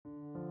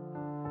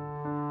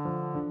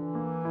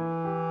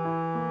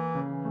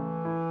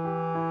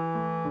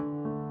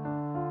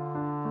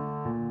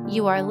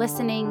You are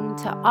listening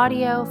to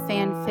Audio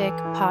Fanfic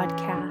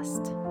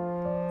Podcast.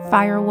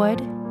 Firewood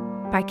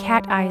by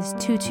Cat Eyes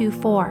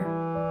 224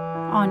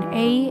 on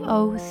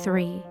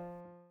AO3.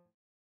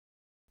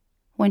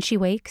 When she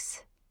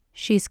wakes,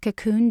 she's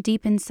cocooned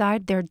deep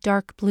inside their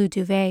dark blue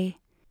duvet.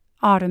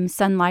 Autumn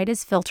sunlight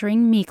is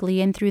filtering meekly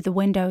in through the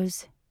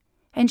windows,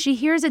 and she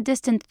hears a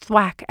distant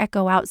thwack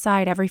echo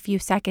outside every few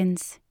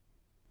seconds.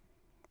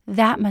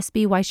 That must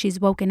be why she's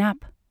woken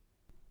up.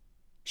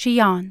 She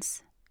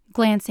yawns,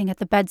 glancing at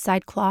the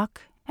bedside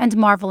clock and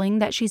marveling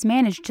that she's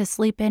managed to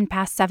sleep in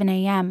past 7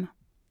 a.m.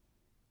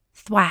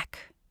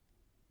 Thwack.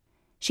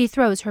 She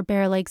throws her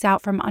bare legs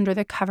out from under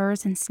the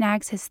covers and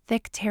snags his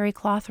thick terry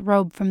cloth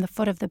robe from the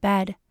foot of the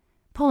bed,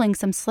 pulling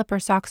some slipper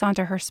socks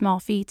onto her small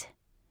feet.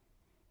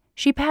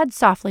 She pads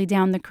softly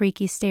down the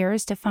creaky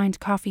stairs to find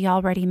coffee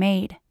already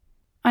made,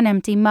 an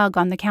empty mug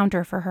on the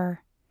counter for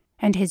her,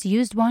 and his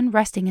used one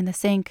resting in the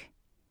sink.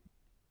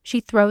 She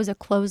throws a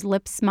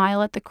closed-lipped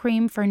smile at the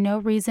cream for no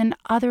reason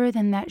other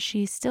than that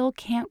she still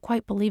can't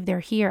quite believe they're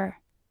here.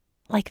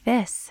 Like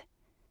this,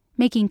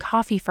 making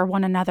coffee for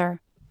one another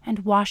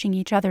and washing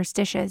each other's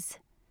dishes.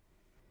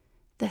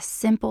 The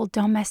simple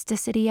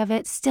domesticity of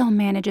it still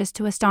manages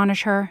to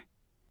astonish her.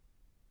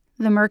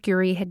 The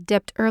mercury had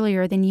dipped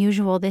earlier than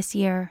usual this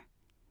year,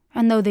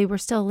 and though they were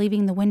still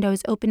leaving the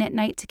windows open at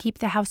night to keep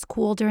the house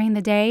cool during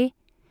the day,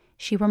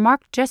 she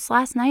remarked just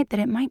last night that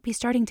it might be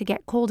starting to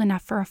get cold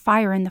enough for a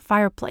fire in the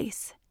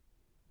fireplace.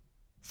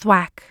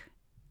 Thwack.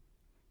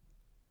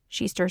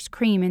 She stirs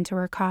cream into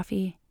her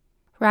coffee,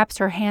 wraps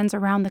her hands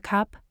around the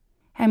cup,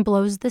 and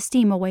blows the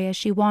steam away as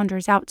she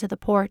wanders out to the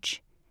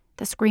porch,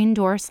 the screen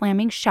door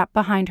slamming shut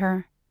behind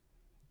her.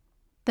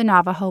 The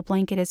Navajo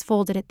blanket is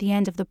folded at the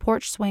end of the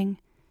porch swing,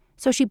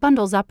 so she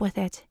bundles up with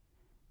it,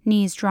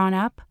 knees drawn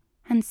up,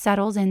 and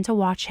settles in to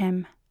watch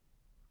him.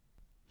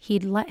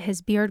 He'd let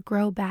his beard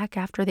grow back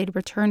after they'd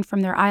returned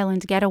from their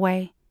island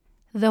getaway,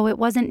 though it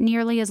wasn't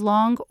nearly as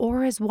long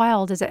or as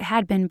wild as it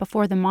had been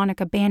before the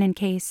Monica Bannon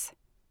case.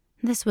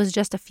 This was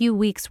just a few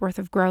weeks' worth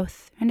of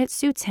growth, and it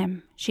suits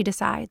him, she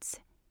decides.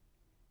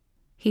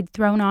 He'd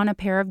thrown on a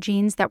pair of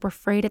jeans that were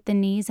frayed at the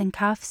knees and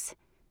cuffs,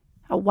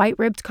 a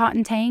white-ribbed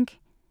cotton tank,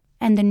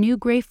 and the new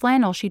gray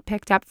flannel she'd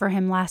picked up for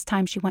him last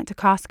time she went to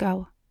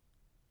Costco.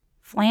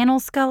 "Flannel,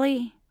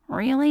 Scully?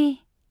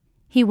 Really?"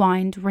 he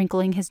whined,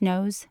 wrinkling his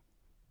nose.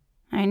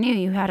 "I knew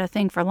you had a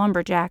thing for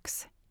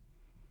lumberjacks."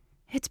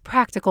 "It's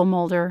practical,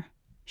 Mulder,"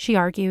 she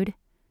argued,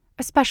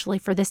 "especially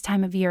for this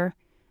time of year.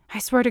 I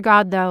swear to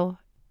God, though,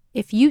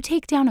 if you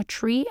take down a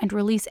tree and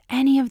release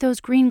any of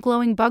those green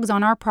glowing bugs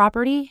on our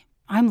property,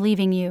 I'm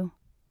leaving you."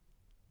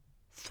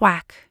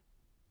 Thwack.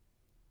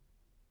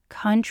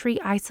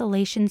 Country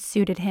isolation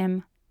suited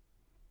him.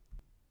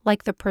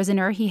 Like the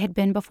prisoner he had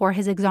been before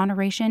his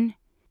exoneration,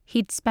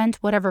 he'd spent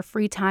whatever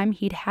free time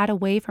he'd had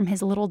away from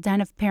his little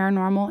den of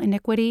paranormal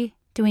iniquity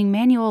doing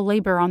manual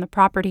labor on the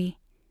property,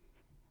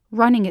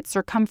 running its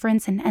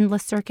circumference in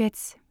endless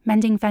circuits,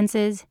 mending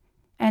fences,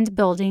 and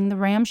building the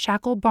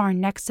ramshackle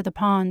barn next to the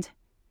pond.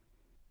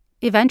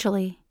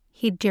 Eventually,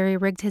 he'd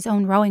jerry-rigged his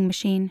own rowing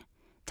machine,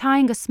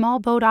 tying a small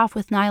boat off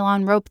with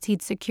nylon ropes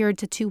he'd secured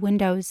to 2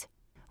 windows,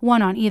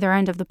 one on either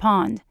end of the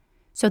pond,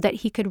 so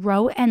that he could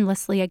row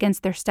endlessly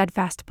against their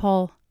steadfast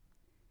pull.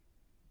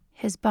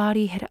 His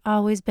body had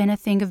always been a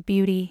thing of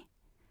beauty.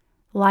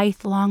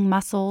 Lithe, long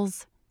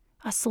muscles,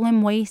 a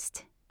slim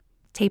waist,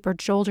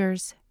 tapered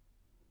shoulders,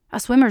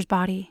 a swimmer's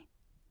body.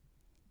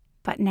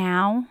 But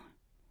now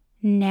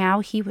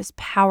he was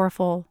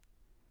powerful,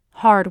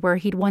 hard where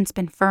he'd once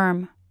been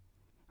firm,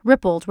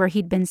 rippled where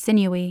he'd been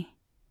sinewy.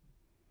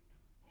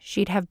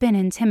 She'd have been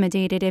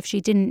intimidated if she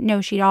didn't know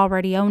she'd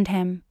already owned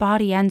him,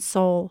 body and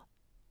soul.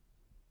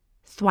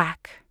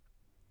 Thwack.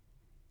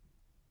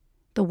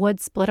 The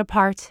wood split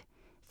apart,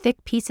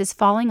 thick pieces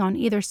falling on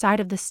either side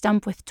of the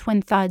stump with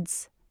twin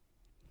thuds.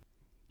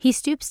 He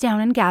stoops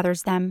down and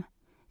gathers them,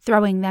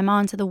 throwing them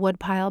onto the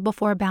woodpile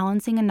before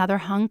balancing another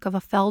hunk of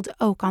a felled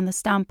oak on the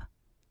stump.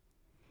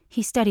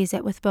 He steadies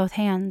it with both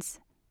hands,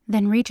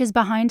 then reaches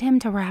behind him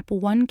to wrap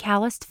one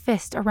calloused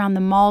fist around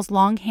the maul's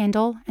long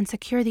handle and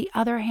secure the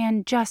other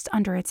hand just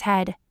under its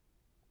head.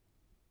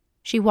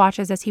 She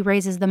watches as he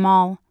raises the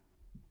maul,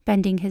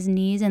 bending his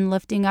knees and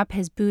lifting up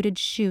his booted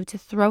shoe to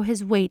throw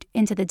his weight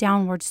into the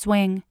downward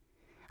swing,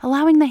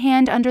 allowing the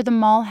hand under the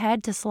maul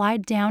head to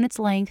slide down its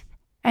length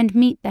and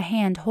meet the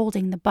hand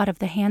holding the butt of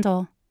the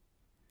handle.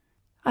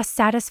 A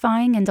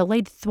satisfying and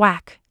delayed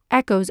thwack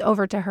echoes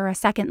over to her a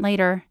second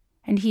later,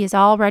 and he is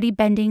already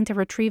bending to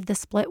retrieve the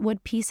split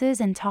wood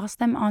pieces and toss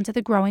them onto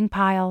the growing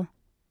pile.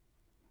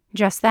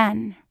 Just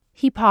then,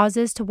 he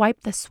pauses to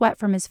wipe the sweat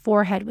from his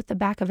forehead with the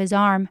back of his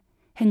arm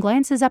and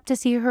glances up to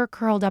see her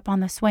curled up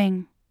on the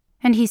swing,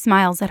 and he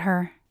smiles at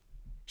her.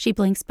 She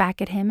blinks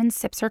back at him and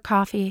sips her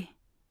coffee,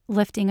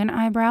 lifting an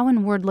eyebrow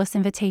in wordless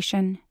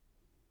invitation.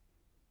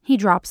 He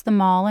drops the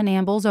maul and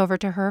ambles over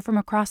to her from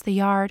across the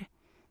yard,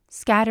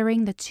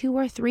 scattering the 2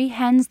 or 3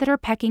 hens that are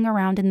pecking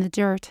around in the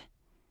dirt.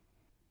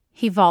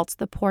 He vaults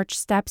the porch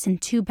steps in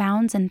 2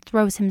 bounds and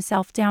throws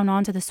himself down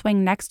onto the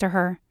swing next to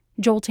her,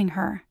 jolting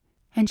her,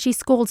 and she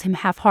scolds him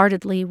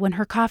half-heartedly when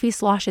her coffee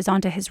sloshes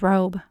onto his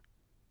robe.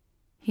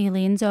 He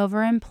leans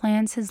over and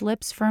plants his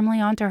lips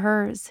firmly onto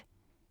hers,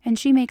 and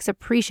she makes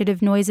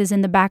appreciative noises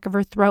in the back of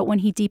her throat when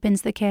he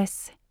deepens the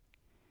kiss.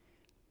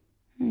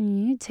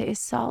 "You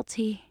taste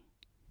salty,"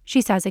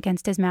 she says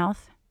against his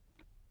mouth.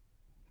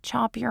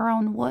 "Chop your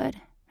own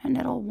wood, and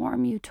it'll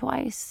warm you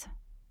twice,"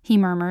 he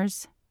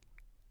murmurs.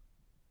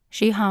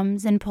 She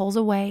hums and pulls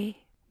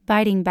away,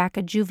 biting back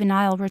a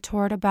juvenile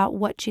retort about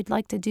what she'd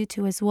like to do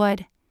to his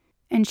wood,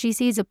 and she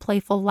sees a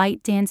playful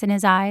light dance in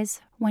his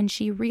eyes when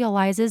she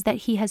realizes that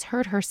he has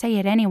heard her say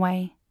it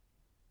anyway.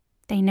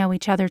 They know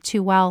each other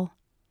too well.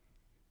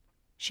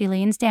 She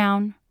leans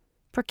down,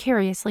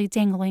 precariously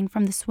dangling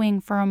from the swing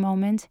for a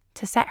moment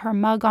to set her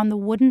mug on the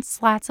wooden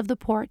slats of the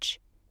porch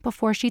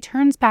before she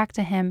turns back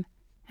to him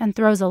and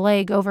throws a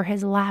leg over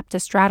his lap to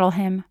straddle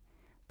him,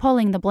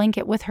 pulling the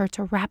blanket with her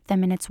to wrap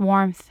them in its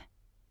warmth.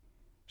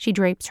 She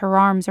drapes her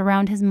arms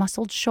around his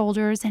muscled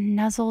shoulders and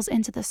nuzzles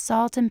into the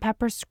salt and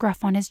pepper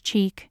scruff on his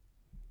cheek.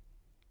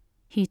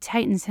 He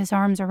tightens his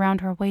arms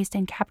around her waist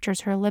and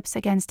captures her lips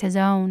against his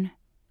own.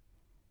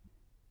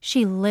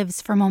 She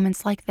lives for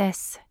moments like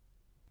this.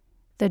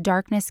 The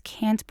darkness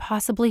can't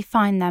possibly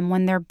find them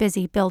when they're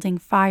busy building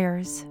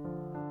fires.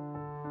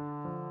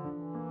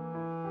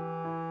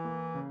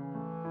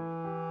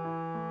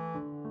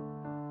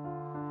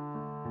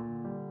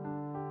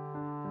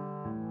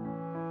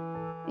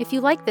 If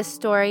you like this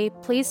story,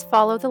 please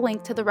follow the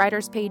link to the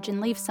writer's page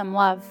and leave some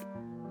love.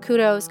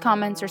 Kudos,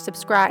 comments, or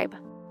subscribe.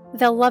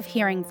 They'll love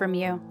hearing from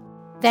you.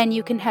 Then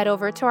you can head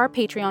over to our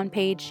Patreon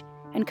page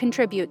and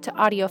contribute to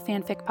Audio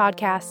Fanfic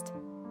Podcast.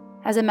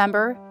 As a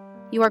member,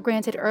 you are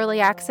granted early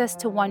access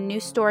to one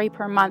new story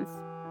per month.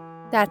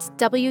 That's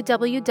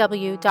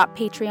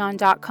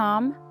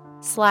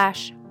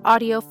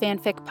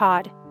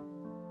www.patreon.com/audiofanficpod.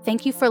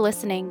 Thank you for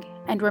listening,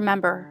 and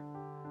remember,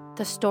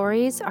 the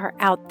stories are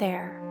out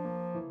there.